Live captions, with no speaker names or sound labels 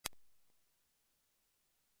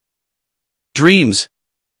Dreams.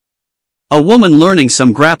 A woman learning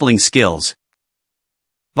some grappling skills.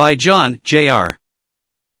 By John, Jr.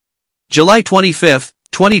 July 25,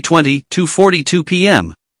 2020, 2:42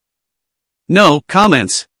 p.m. No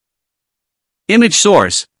comments. Image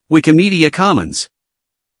source, Wikimedia Commons.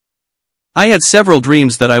 I had several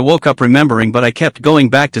dreams that I woke up remembering, but I kept going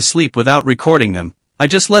back to sleep without recording them. I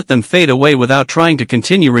just let them fade away without trying to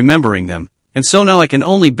continue remembering them, and so now I can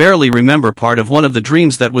only barely remember part of one of the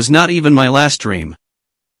dreams that was not even my last dream.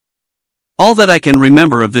 All that I can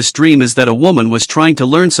remember of this dream is that a woman was trying to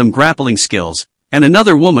learn some grappling skills, and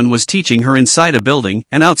another woman was teaching her inside a building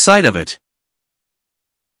and outside of it.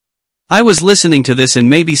 I was listening to this and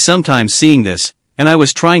maybe sometimes seeing this, and I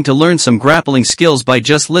was trying to learn some grappling skills by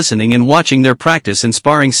just listening and watching their practice and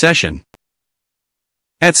sparring session.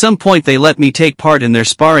 At some point they let me take part in their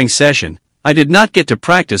sparring session. I did not get to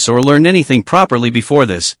practice or learn anything properly before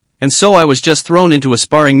this, and so I was just thrown into a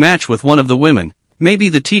sparring match with one of the women, maybe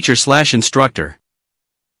the teacher/instructor.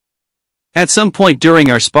 At some point during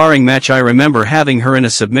our sparring match I remember having her in a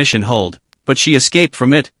submission hold, but she escaped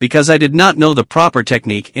from it because I did not know the proper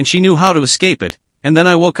technique and she knew how to escape it, and then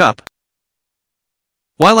I woke up.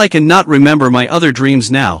 While I cannot remember my other dreams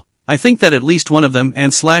now, I think that at least one of them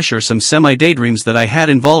and some semi-daydreams that I had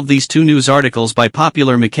involved these two news articles by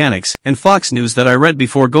Popular Mechanics and Fox News that I read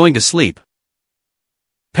before going to sleep.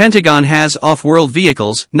 Pentagon has off-world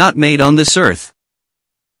vehicles not made on this Earth.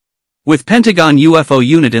 With Pentagon UFO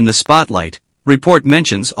unit in the spotlight, report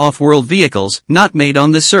mentions off-world vehicles not made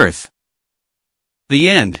on this Earth. The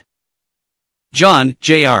end. John,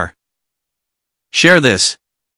 Jr. Share this.